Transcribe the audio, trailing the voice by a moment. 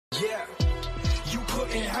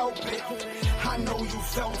help it. I know you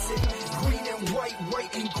felt it. Green and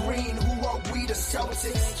white and green. Who are we, the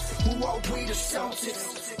Celtics? Who are we, the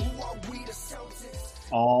Celtics? Who are we, the Celtics?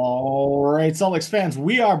 All right, Celtics fans,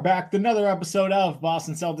 we are back with another episode of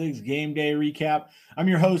Boston Celtics Game Day Recap. I'm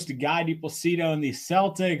your host, Guy DiPlacido, and the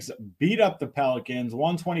Celtics beat up the Pelicans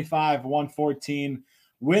 125-114,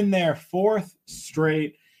 win their fourth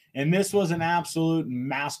straight, and this was an absolute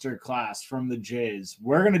masterclass from the Jays.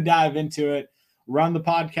 We're going to dive into it, run the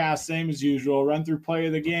podcast same as usual, run through play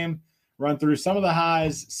of the game, run through some of the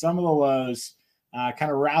highs, some of the lows,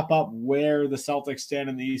 kind of wrap up where the Celtics stand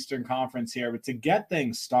in the Eastern Conference here. But to get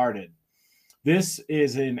things started, this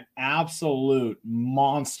is an absolute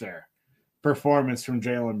monster performance from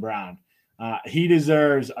Jaylen Brown. He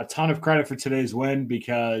deserves a ton of credit for today's win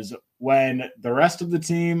because when the rest of the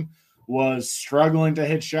team was struggling to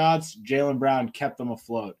hit shots, Jaylen Brown kept them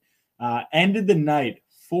afloat. Ended the night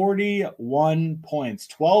 41 points,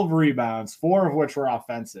 12 rebounds, 4 of which were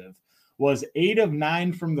offensive, was 8 of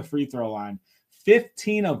 9 from the free throw line,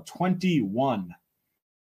 15 of 21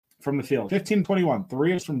 from the field, 15-21,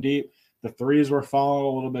 3s from deep. The threes were falling a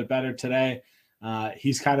little bit better today.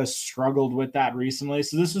 He's kind of struggled with that recently.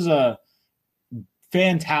 So this was a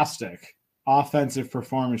fantastic offensive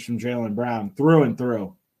performance from Jaylen Brown through and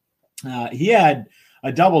through. He had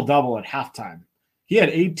a double-double at halftime. He had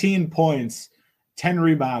 18 points, 10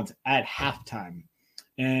 rebounds at halftime.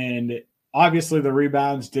 And obviously the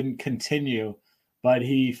rebounds didn't continue, but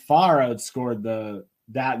he far outscored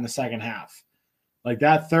that in the second half. Like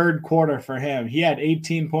that third quarter for him, he had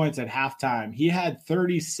 18 points at halftime. He had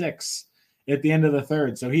 36 at the end of the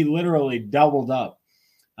third. So he literally doubled up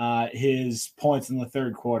his points in the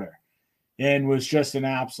third quarter and was just an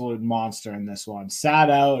absolute monster in this one.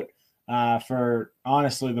 Sat out for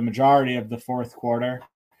honestly the majority of the fourth quarter,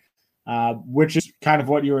 which is kind of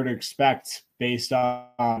what you would expect based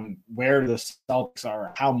on where the Celtics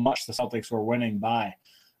are, how much the Celtics were winning by.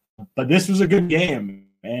 But this was a good game,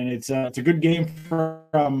 and it's a good game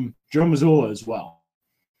from Joe Mazzulla as well.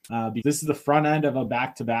 This is the front end of a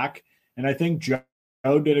back-to-back, and I think Joe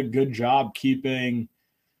did a good job keeping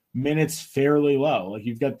minutes fairly low. Like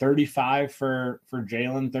you've got 35 for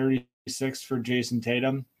Jaylen, 36 for Jason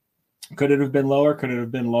Tatum. Could it have been lower? Could it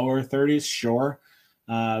have been lower 30s? Sure.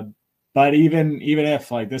 But even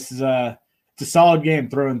if like this is it's a solid game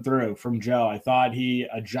through and through from Joe. I thought he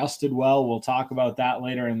adjusted well. We'll talk about that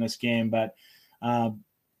later in this game, but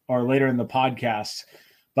or later in the podcast.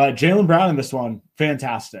 But Jaylen Brown in this one,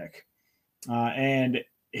 fantastic. And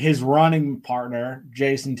his running partner,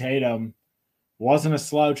 Jason Tatum, wasn't a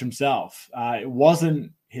slouch himself. It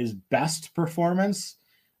wasn't his best performance,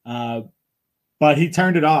 but he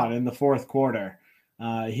turned it on in the fourth quarter.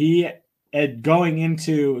 He going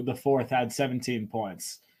into the fourth had 17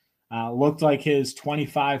 points. Looked like his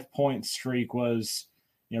 25-point streak was,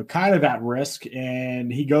 kind of at risk,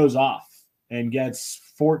 and he goes off and gets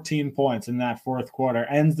 14 points in that fourth quarter.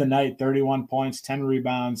 Ends the night 31 points, 10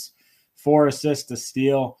 rebounds, 4 assists, a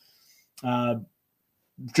steal.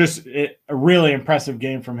 Just a really impressive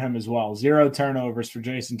game from him as well. 0 turnovers for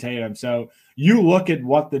Jason Tatum. So you look at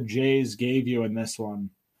what the Jays gave you in this one.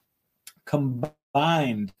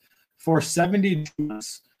 Combined for 72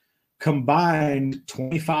 minutes, combined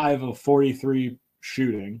 25 of 43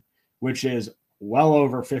 shooting, which is well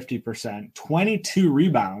over 50%, 22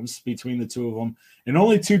 rebounds between the two of them, and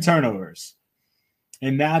only 2 turnovers.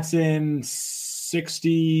 And that's in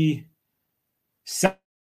 71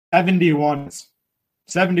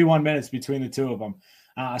 minutes between the two of them.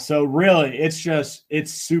 So really,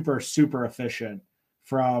 it's super, super efficient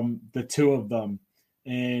from the two of them.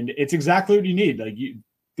 And it's exactly what you need.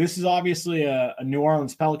 This is obviously a New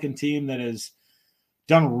Orleans Pelican team that has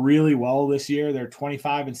done really well this year. They're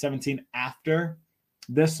 25-17 after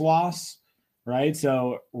this loss, right?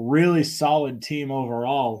 So really solid team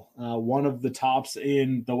overall. One of the tops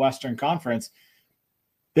in the Western Conference.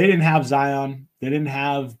 They didn't have Zion. They didn't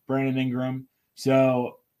have Brandon Ingram.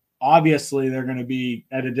 So obviously they're going to be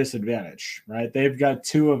at a disadvantage, right? They've got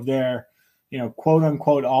 2 of their, quote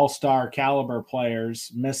unquote, all-star caliber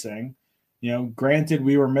players missing. Granted,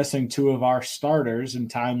 we were missing 2 of our starters in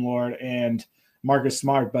Time Lord and Marcus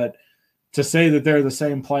Smart, but to say that they're the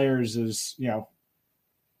same players is,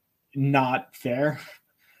 not fair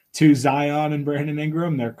to Zion and Brandon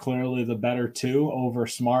Ingram. They're clearly the better 2 over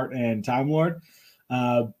Smart and Time Lord.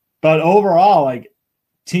 But overall,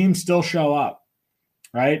 teams still show up,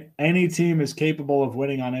 right? Any team is capable of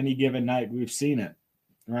winning on any given night. We've seen it,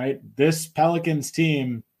 right? This Pelicans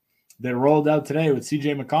team that rolled out today with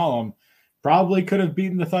CJ McCollum probably could have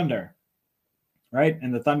beaten the Thunder, right?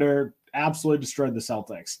 And the Thunder absolutely destroyed the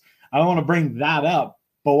Celtics. I don't want to bring that up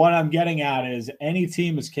But what I'm getting at is any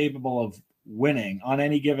team is capable of winning on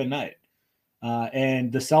any given night.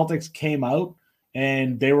 And the Celtics came out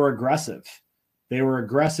and they were aggressive. They were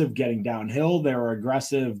aggressive getting downhill. They were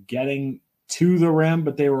aggressive getting to the rim,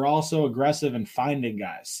 but they were also aggressive in finding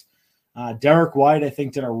guys. Derek White, I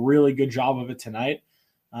think, did a really good job of it tonight.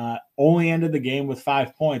 Only ended the game with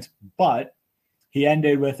 5 points, but he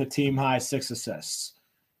ended with a team-high 6 assists.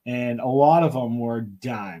 And a lot of them were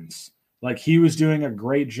dimes. Like, he was doing a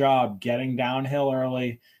great job getting downhill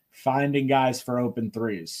early, finding guys for open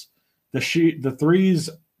threes. The threes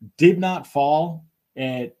did not fall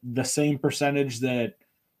at the same percentage that,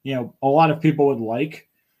 a lot of people would like,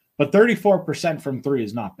 but 34% from three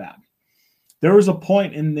is not bad. There was a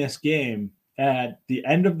point in this game at the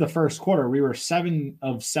end of the first quarter, we were 7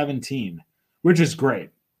 of 17, which is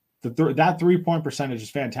great. That 3-point percentage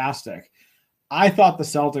is fantastic. I thought the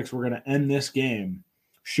Celtics were going to end this game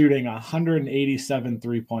shooting 187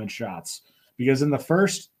 3-point shots, because in the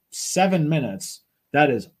first 7 minutes,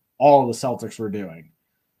 that is all the Celtics were doing.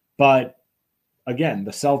 But again,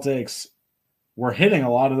 the Celtics were hitting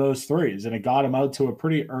a lot of those threes, and it got them out to a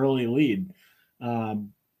pretty early lead.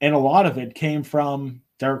 And a lot of it came from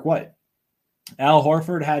Derek White. Al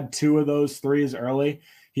Horford had 2 of those threes early.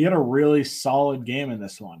 He had a really solid game in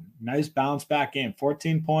this one. Nice bounce back game.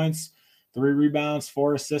 14 points, 3 rebounds,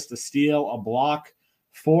 4 assists, a steal, a block,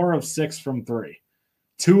 4 of 6 from 3.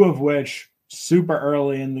 2 of which super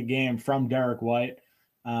early in the game from Derek White,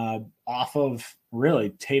 off of really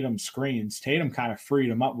Tatum's screens. Tatum kind of freed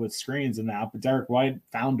him up with screens in that, but Derek White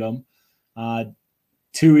found him.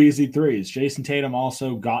 2 easy threes. Jason Tatum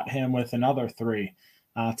also got him with another 3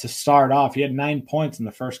 to start off. He had 9 points in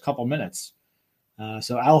the first couple minutes.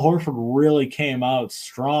 So Al Horford really came out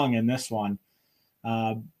strong in this one.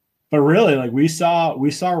 But really, like, we saw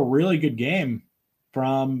a really good game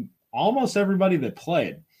from almost everybody that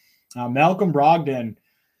played. Malcolm Brogdon,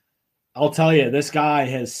 I'll tell you, this guy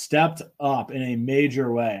has stepped up in a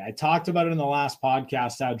major way. I talked about it in the last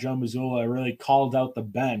podcast, how Joe Mazzulla really called out the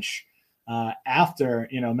bench after,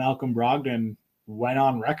 Malcolm Brogdon went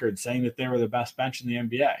on record saying that they were the best bench in the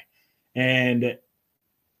NBA. And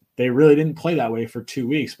they really didn't play that way for 2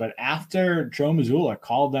 weeks. But after Joe Mazzulla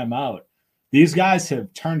called them out, these guys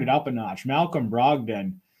have turned it up a notch. Malcolm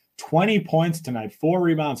Brogdon, 20 points tonight, 4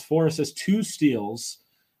 rebounds, 4 assists, 2 steals,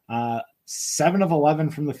 7 of 11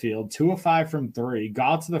 from the field, 2 of 5 from 3,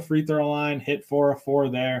 got to the free throw line, hit 4 of 4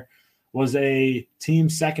 there, was a team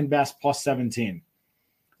second best plus 17.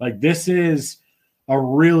 Like, this is a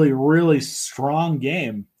really, really strong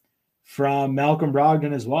game from Malcolm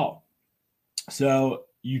Brogdon as well. So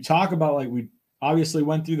you talk about, like, we obviously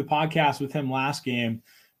went through the podcast with him last game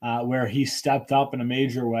where he stepped up in a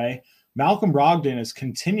major way. Malcolm Brogdon is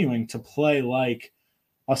continuing to play like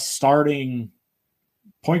a starting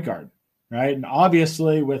point guard, right? And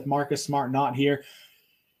obviously with Marcus Smart not here,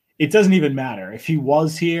 it doesn't even matter. If he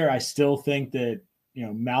was here, I still think that,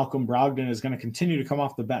 Malcolm Brogdon is going to continue to come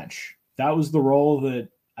off the bench. That was the role that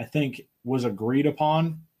I think was agreed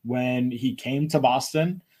upon when he came to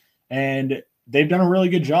Boston, and they've done a really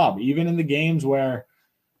good job. Even in the games where,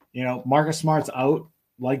 Marcus Smart's out,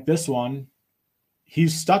 like this one,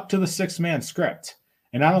 he's stuck to the 6-man script.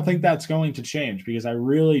 And I don't think that's going to change, because I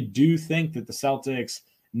really do think that the Celtics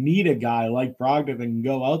need a guy like Brogdon that can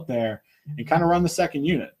go out there and kind of run the second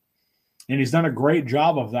unit. And he's done a great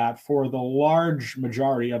job of that for the large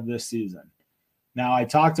majority of this season. Now, I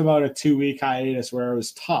talked about a 2-week hiatus where it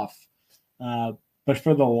was tough, but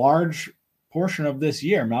for the large portion of this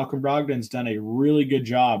year, Malcolm Brogdon's done a really good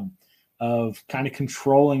job of kind of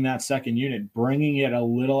controlling that second unit, bringing it a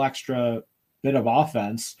little extra bit of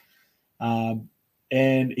offense.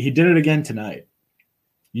 And he did it again tonight.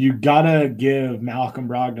 You got to give Malcolm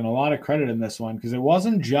Brogdon a lot of credit in this one, because it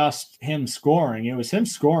wasn't just him scoring. It was him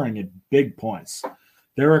scoring at big points.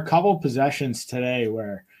 There were a couple possessions today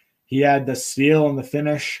where he had the steal and the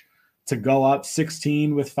finish to go up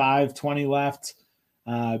 16 with 5:20 left.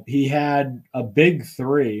 He had a big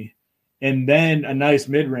 3 and then a nice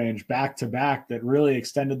mid-range back-to-back that really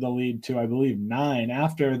extended the lead to, I believe, 9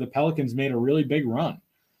 after the Pelicans made a really big run.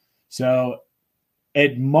 So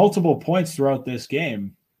at multiple points throughout this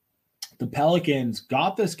game, the Pelicans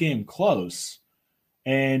got this game close,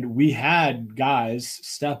 and we had guys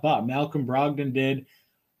step up. Malcolm Brogdon did.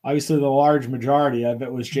 Obviously, the large majority of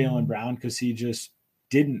it was Jaylen Brown, because he just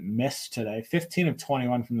didn't miss today. 15 of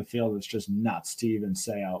 21 from the field is just nuts to even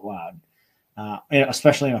say out loud,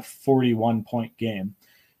 especially in a 41-point game.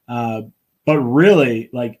 But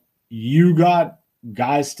really, like, you got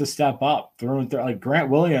guys to step up through and through. Like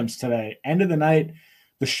Grant Williams today, end of the night,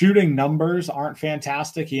 The shooting numbers aren't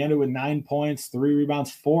fantastic. He ended with 9 points, 3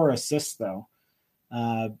 rebounds, 4 assists, though.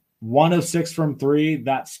 1 of 6 from 3,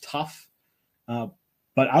 that's tough.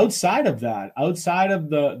 But outside of that, outside of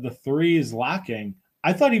the threes lacking,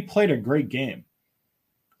 I thought he played a great game.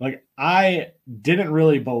 Like, I didn't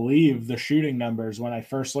really believe the shooting numbers when I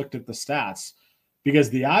first looked at the stats because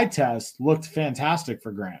the eye test looked fantastic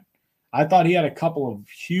for Grant. I thought he had a couple of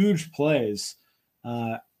huge plays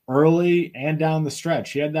early and down the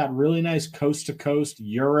stretch. He had that really nice coast-to-coast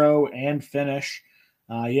Euro and finish.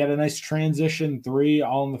 He had a nice transition 3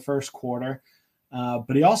 all in the first quarter.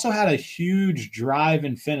 But he also had a huge drive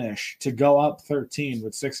and finish to go up 13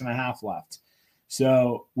 with 6.5 left.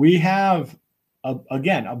 So we have,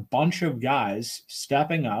 again, a bunch of guys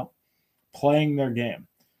stepping up, playing their game.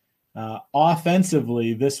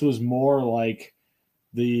 Offensively, this was more like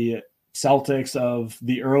the Celtics of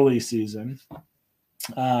the early season.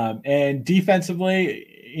 And defensively,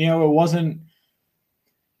 it wasn't –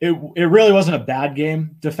 It really wasn't a bad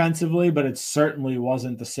game defensively, but it certainly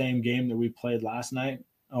wasn't the same game that we played last night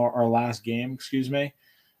or last game, excuse me.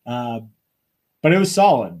 But it was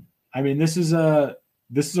solid. I mean, this is a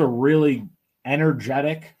really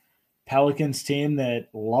energetic Pelicans team that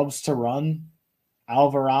loves to run.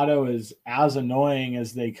 Alvarado is as annoying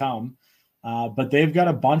as they come, but they've got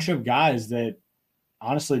a bunch of guys that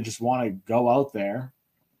honestly just want to go out there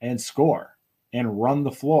and score and run the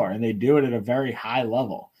floor, and they do it at a very high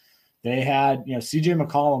level. They had, CJ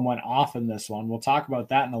McCollum went off in this one. We'll talk about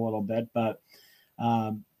that in a little bit. But,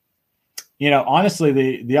 honestly,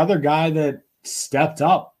 the other guy that stepped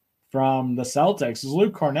up from the Celtics is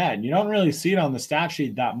Luke Kornet. You don't really see it on the stat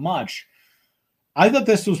sheet that much. I thought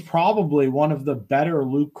this was probably one of the better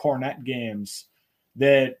Luke Kornet games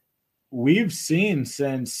that we've seen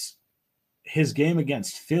since his game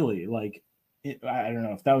against Philly. Like, I don't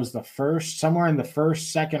know if that was somewhere in the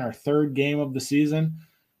first, second, or third game of the season.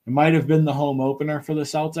 It might have been the home opener for the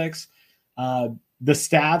Celtics. The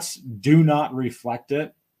stats do not reflect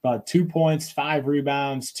it, but 2 points, 5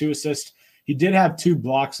 rebounds, 2 assists. He did have 2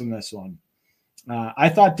 blocks in this one. I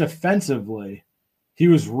thought defensively, he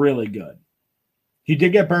was really good. He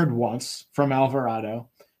did get burned once from Alvarado.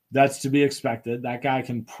 That's to be expected. That guy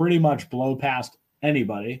can pretty much blow past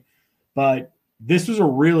anybody. But this was a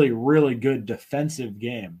really, really good defensive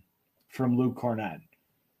game from Luke Kornet.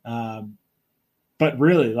 But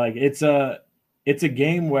really, like, it's a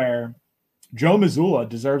game where Joe Mazzulla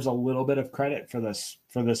deserves a little bit of credit for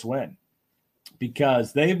this win,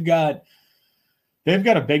 because they've got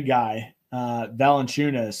a big guy,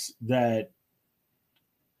 Valanciunas, that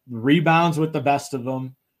rebounds with the best of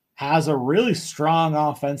them, has a really strong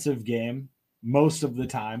offensive game most of the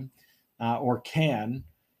time, or can,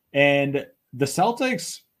 and the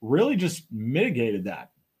Celtics really just mitigated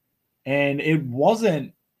that, and it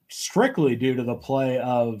wasn't strictly due to the play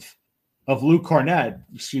of Luke Kornet.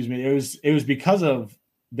 Excuse me. It was because of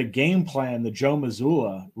the game plan that Joe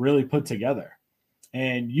Mazzulla really put together.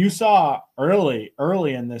 And you saw early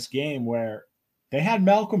in this game where they had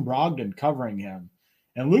Malcolm Brogdon covering him,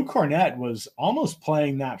 and Luke Kornet was almost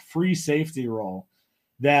playing that free safety role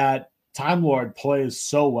that Time Lord plays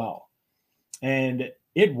so well. And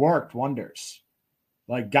it worked wonders.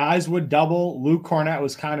 Like, guys would double. Luke Kornet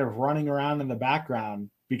was kind of running around in the background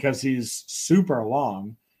because he's super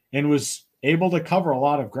long and was able to cover a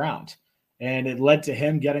lot of ground. And it led to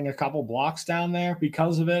him getting a couple blocks down there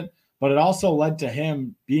because of it. But it also led to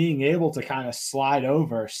him being able to kind of slide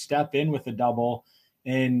over, step in with a double,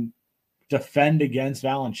 and defend against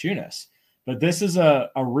Valanciunas. But this is a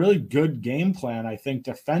really good game plan, I think,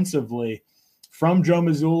 defensively from Joe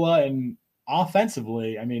Mazzulla, and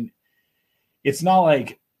offensively. I mean, it's not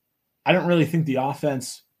like – I don't really think the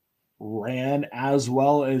offense – ran as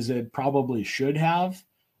well as it probably should have.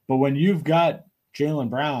 But when you've got Jaylen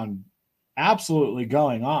Brown absolutely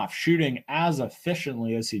going off, shooting as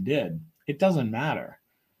efficiently as he did, it doesn't matter.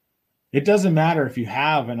 It doesn't matter if you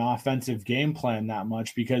have an offensive game plan that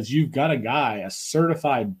much, because you've got a guy, a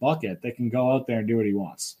certified bucket, that can go out there and do what he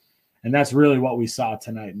wants. And that's really what we saw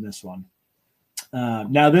tonight in this one.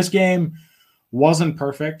 Now, this game wasn't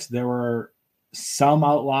perfect. There were some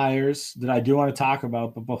outliers that I do want to talk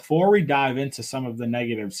about. But before we dive into some of the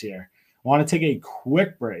negatives here, I want to take a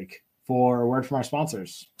quick break for a word from our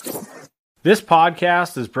sponsors. This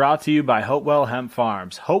podcast is brought to you by Hopewell Hemp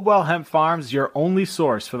Farms. Hopewell Hemp Farms is your only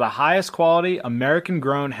source for the highest quality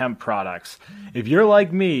American-grown hemp products. If you're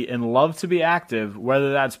like me and love to be active,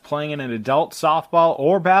 whether that's playing in an adult softball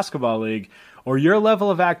or basketball league, or your level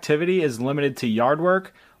of activity is limited to yard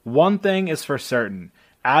work, one thing is for certain.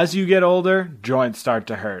 As you get older, joints start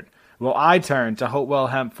to hurt. Well, I turn to Hopewell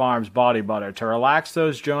Hemp Farms body butter to relax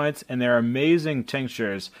those joints and their amazing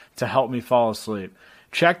tinctures to help me fall asleep.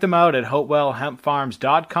 Check them out at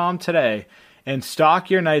hopewellhempfarms.com today and stock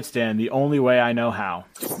your nightstand the only way I know how.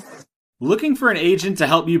 Looking for an agent to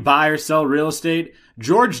help you buy or sell real estate?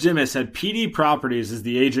 George Dimas at PD Properties is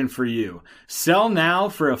the agent for you. Sell now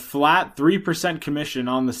for a flat 3% commission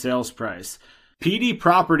on the sales price. PD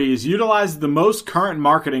Properties utilizes the most current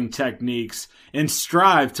marketing techniques and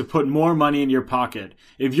strive to put more money in your pocket.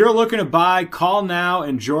 If you're looking to buy, call now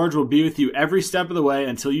and George will be with you every step of the way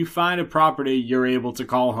until you find a property you're able to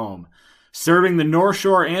call home. Serving the North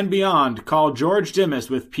Shore and beyond, call George Dimas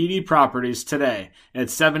with PD Properties today at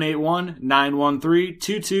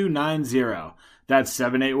 781-913-2290. That's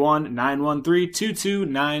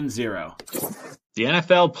 781-913-2290. The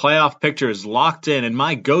NFL playoff picture is locked in, and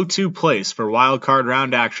my go-to place for wild card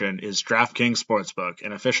round action is DraftKings Sportsbook,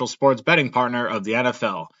 an official sports betting partner of the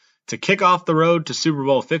NFL. To kick off the road to Super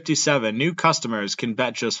Bowl 57, new customers can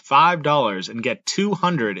bet just $5 and get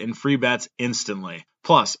 $200 in free bets instantly.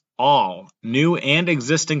 Plus, all new and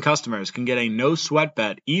existing customers can get a no-sweat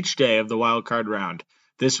bet each day of the wild card round.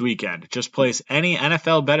 This weekend, just place any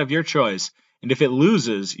NFL bet of your choice, and if it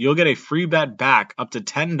loses, you'll get a free bet back up to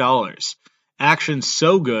 $10. Action's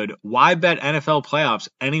so good, why bet NFL playoffs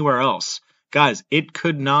anywhere else? Guys, it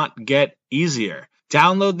could not get easier.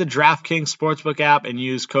 Download the DraftKings Sportsbook app and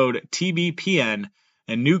use code TBPN,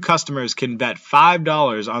 and new customers can bet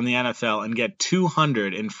 $5 on the NFL and get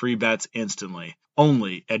 $200 in free bets instantly.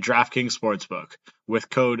 Only at DraftKings Sportsbook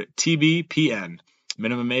with code TBPN.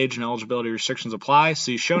 Minimum age and eligibility restrictions apply.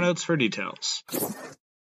 See show notes for details.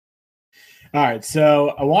 All right, so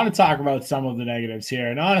I want to talk about some of the negatives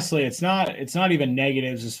here, and honestly, it's not even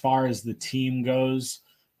negatives as far as the team goes,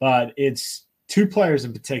 but it's two players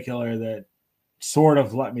in particular that sort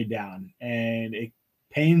of let me down, and it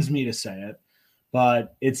pains me to say it,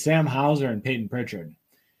 but it's Sam Hauser and Peyton Pritchard.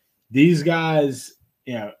 These guys,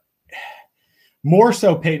 more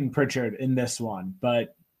so Peyton Pritchard in this one,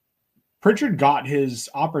 but Pritchard got his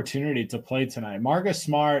opportunity to play tonight. Marcus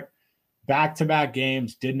Smart, back-to-back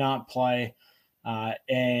games, did not play,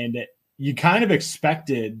 and you kind of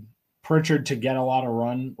expected Pritchard to get a lot of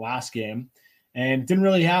run last game, and it didn't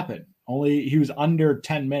really happen. He was under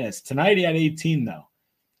 10 minutes. Tonight he had 18, though,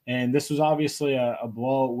 and this was obviously a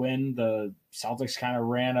blowout win. The Celtics kind of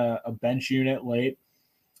ran a bench unit late,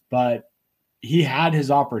 but he had his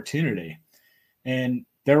opportunity, and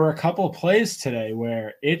there were a couple of plays today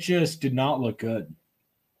where it just did not look good.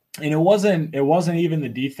 And it wasn't even the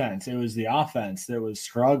defense. It was the offense that was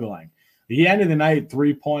struggling. He ended the night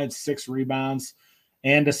 3 points, 6 rebounds,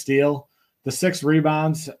 and a steal. The 6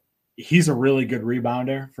 rebounds, he's a really good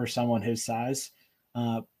rebounder for someone his size.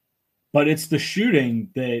 But it's the shooting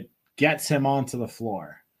that gets him onto the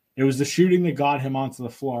floor. It was the shooting that got him onto the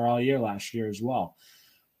floor all year last year as well.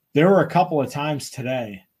 There were a couple of times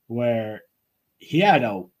today where he had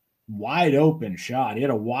a wide open shot. He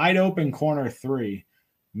had a wide open corner three,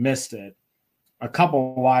 missed it. A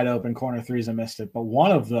couple wide open corner threes and missed it. But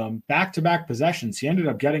one of them, back-to-back possessions, he ended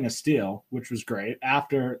up getting a steal, which was great,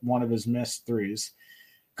 after one of his missed threes.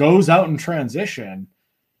 Goes out in transition.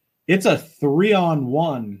 It's a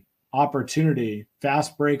 3-on-1 opportunity,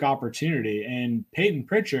 fast break opportunity, and Peyton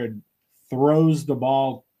Pritchard throws the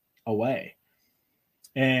ball away.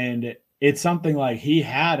 And it's something like he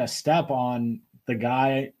had a step on the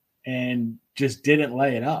guy and just didn't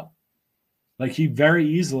lay it up. Like, he very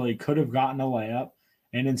easily could have gotten a layup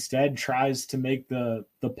and instead tries to make the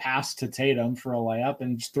pass to Tatum for a layup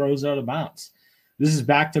and just throws out of bounds. This is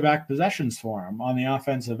back-to-back possessions for him on the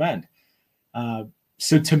offensive end.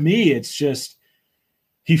 So to me, it's just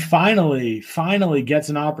he finally gets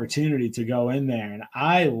an opportunity to go in there. And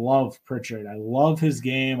I love Pritchard. I love his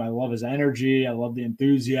game. I love his energy. I love the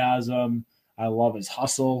enthusiasm. I love his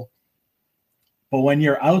hustle. But when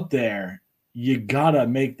you're out there, you got to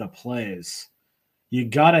make the plays. You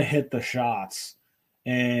got to hit the shots.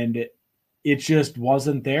 And it just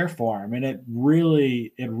wasn't there for him. And it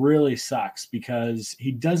really sucks because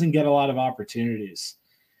he doesn't get a lot of opportunities.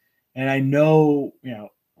 And I know,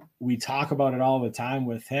 we talk about it all the time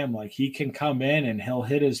with him. Like, he can come in and he'll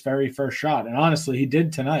hit his very first shot. And honestly, he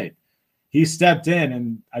did tonight. He stepped in,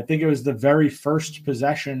 and I think it was the very first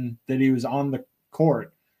possession that he was on the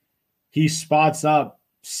court. He spots up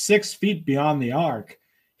 6 feet beyond the arc,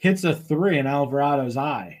 hits a 3 in Alvarado's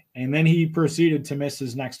eye, and then he proceeded to miss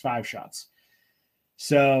his next 5 shots.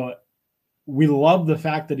 So we love the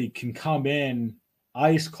fact that he can come in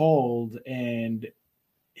ice cold and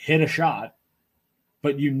hit a shot,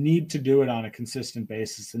 but you need to do it on a consistent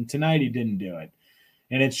basis. And tonight he didn't do it.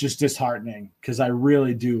 And it's just disheartening because I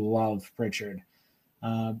really do love Pritchard.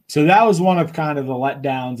 So that was one of kind of the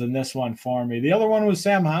letdowns in this one for me. The other one was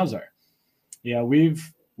Sam Hauser. Yeah, we've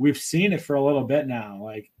seen it for a little bit now.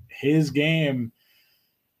 Like, his game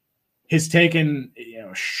has taken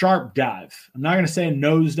a sharp dive. I'm not going to say a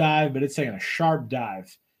nose dive, but it's taken a sharp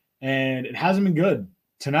dive. And it hasn't been good.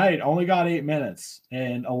 Tonight only got 8 minutes.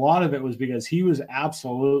 And a lot of it was because he was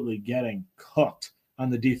absolutely getting cooked on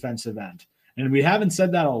the defensive end. And we haven't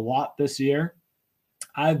said that a lot this year.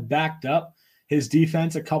 I've backed up his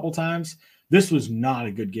defense a couple times. This was not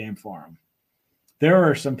a good game for him. There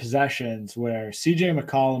were some possessions where CJ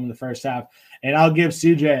McCollum in the first half, and I'll give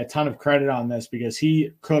CJ a ton of credit on this because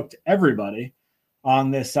he cooked everybody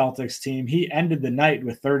on this Celtics team. He ended the night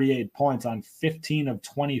with 38 points on 15 of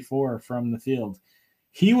 24 from the field.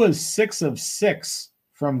 He was 6 of 6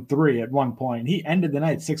 from 3 at one point. He ended the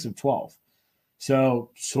night 6 of 12.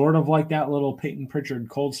 So sort of like that little Peyton Pritchard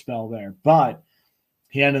cold spell there, but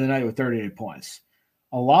he ended the night with 38 points.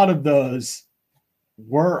 A lot of those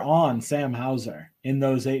were on Sam Hauser in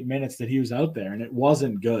those 8 minutes that he was out there, and it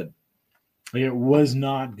wasn't good. It was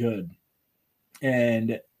not good.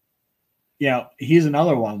 And, he's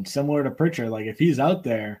another one similar to Pritchard. Like, if he's out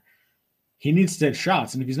there, he needs to hit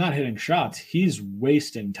shots. And if he's not hitting shots, he's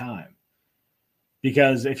wasting time.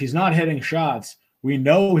 Because if he's not hitting shots, we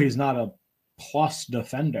know he's not a plus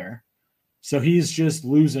defender. So he's just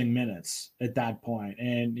losing minutes at that point.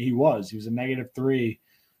 And he was a -3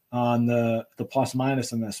 on the plus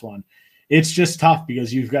minus in this one. It's just tough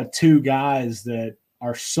because you've got two guys that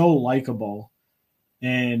are so likable,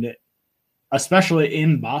 and especially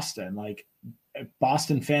in Boston, like,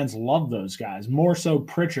 Boston fans love those guys, more so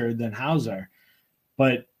Pritchard than Hauser,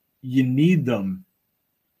 but you need them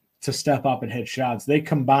to step up and hit shots. They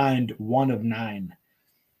combined 1 of 9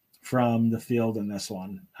 from the field in this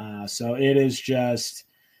one. So it's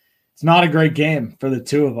not a great game for the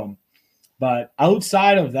two of them. But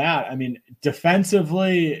outside of that, I mean,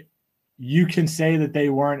 defensively, you can say that they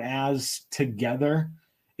weren't as together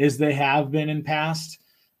as they have been in past.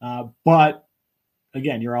 But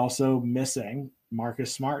again, you're also missing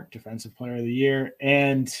Marcus Smart, Defensive Player of the Year,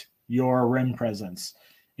 and your rim presence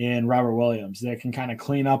in Robert Williams that can kind of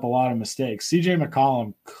clean up a lot of mistakes. CJ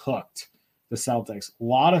McCollum cooked the Celtics. A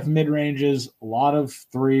lot of mid-ranges, a lot of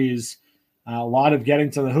threes, a lot of getting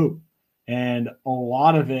to the hoop. And a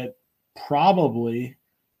lot of it probably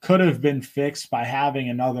could have been fixed by having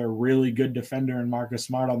another really good defender in Marcus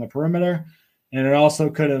Smart on the perimeter. And it also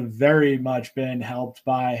could have very much been helped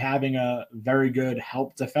by having a very good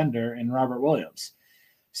help defender in Robert Williams.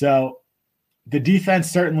 So the defense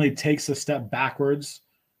certainly takes a step backwards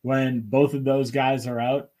when both of those guys are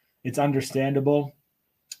out. It's understandable.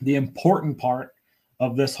 The important part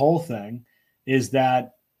of this whole thing is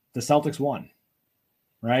that the Celtics won,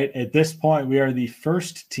 right? At this point, we are the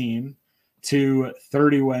first team to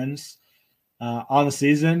 30 wins on the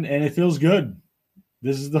season, and it feels good.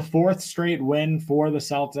 This is the 4th straight win for the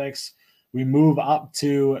Celtics. We move up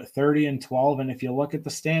to 30-12, and if you look at the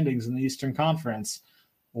standings in the Eastern Conference,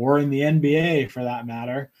 or in the NBA for that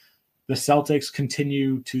matter, the Celtics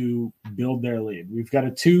continue to build their lead. We've got a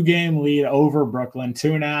 2-game lead over Brooklyn,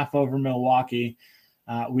 2.5 over Milwaukee.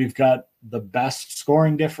 We've got the best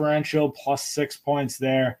scoring differential, plus 6 points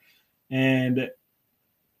there. And,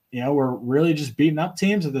 we're really just beating up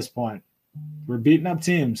teams at this point. We're beating up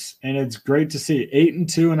teams, and it's great to see.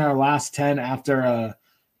 8-2 in our last 10 after a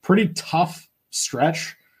pretty tough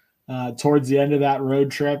stretch towards the end of that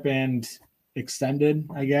road trip and extended,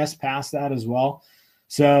 I guess, past that as well.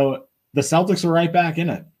 So the Celtics are right back in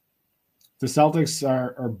it. The Celtics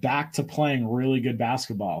are back to playing really good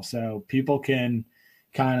basketball. So people can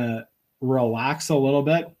kind of relax a little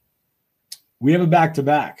bit. We have a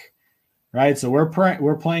back-to-back, right? So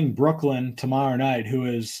we're playing Brooklyn tomorrow night, who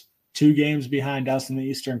is 2 games behind us in the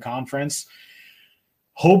Eastern Conference.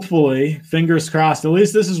 Hopefully, fingers crossed, at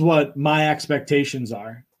least this is what my expectations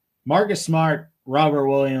are. Marcus Smart, Robert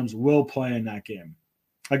Williams will play in that game.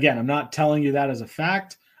 Again, I'm not telling you that as a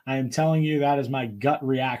fact. I am telling you that as my gut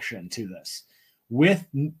reaction to this. With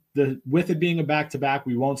it being a back-to-back,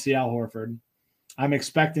 we won't see Al Horford. I'm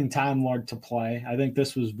expecting Time Lord to play. I think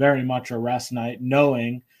this was very much a rest night,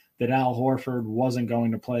 knowing that Al Horford wasn't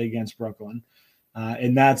going to play against Brooklyn.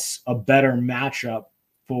 And that's a better matchup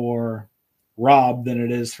for Rob than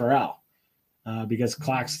it is for Al, because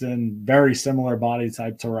Claxton, very similar body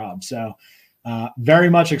type to Rob. So very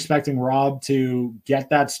much expecting Rob to get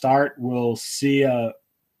that start. We'll see a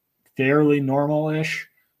fairly normal-ish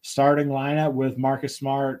starting lineup with Marcus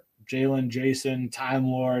Smart, Jalen, Jason, Time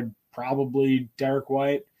Lord, probably Derek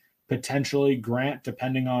White, potentially Grant,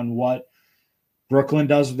 depending on what Brooklyn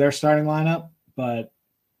does with their starting lineup, but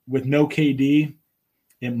with no KD,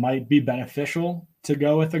 it might be beneficial to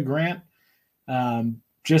go with a Grant,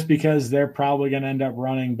 just because they're probably going to end up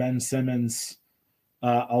running Ben Simmons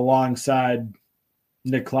alongside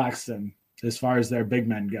Nick Claxton as far as their big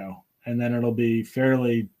men go. And then it'll be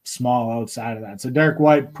fairly small outside of that. So Derek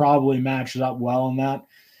White probably matches up well in that.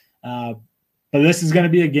 But this is going to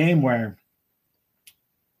be a game where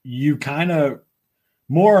you kind of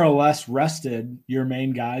more or less rested your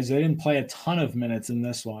main guys. They didn't play a ton of minutes in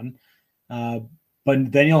this one. But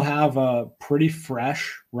then you'll have a pretty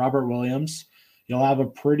fresh Robert Williams. You'll have a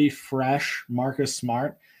pretty fresh Marcus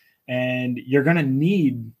Smart. And you're going to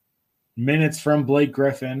need minutes from Blake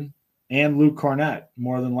Griffin and Luke Cornett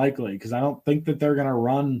more than likely, because I don't think that they're going to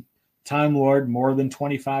run Time Lord more than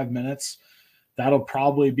 25 minutes. That'll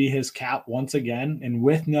probably be his cap once again. And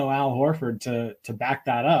with no Al Horford to back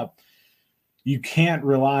that up, you can't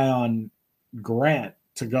rely on Grant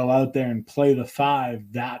to go out there and play the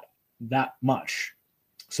 5 that much.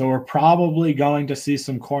 So we're probably going to see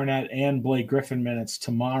some Cornett and Blake Griffin minutes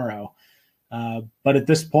tomorrow. But at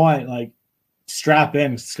this point, like, strap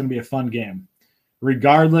in. It's going to be a fun game.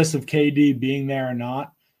 Regardless of KD being there or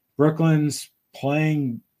not, Brooklyn's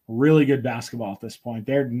playing really good basketball at this point.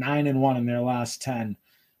 They're 9-1 in their last 10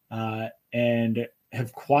 and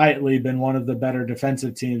have quietly been one of the better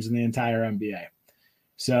defensive teams in the entire NBA.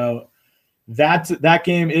 So that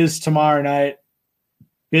game is tomorrow night.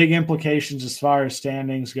 Big implications as far as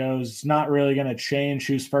standings goes. It's not really going to change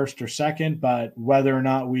who's first or second, but whether or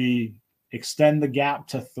not we extend the gap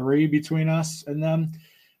to 3 between us and them,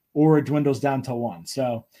 or it dwindles down to 1.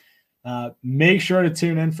 So make sure to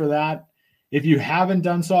tune in for that. If you haven't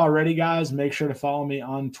done so already, guys, make sure to follow me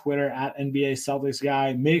on Twitter at NBA Celtics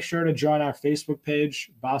Guy. Make sure to join our Facebook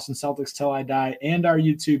page, Boston Celtics Till I Die, and our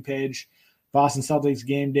YouTube page, Boston Celtics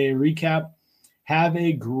Game Day Recap. Have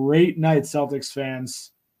a great night, Celtics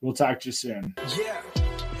fans. We'll talk to you soon. Yeah,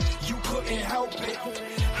 you couldn't help it.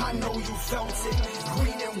 I know you felt it.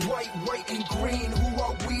 Green and white and green. Who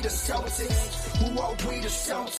are we, the Celtics? Who are we, the Celtics?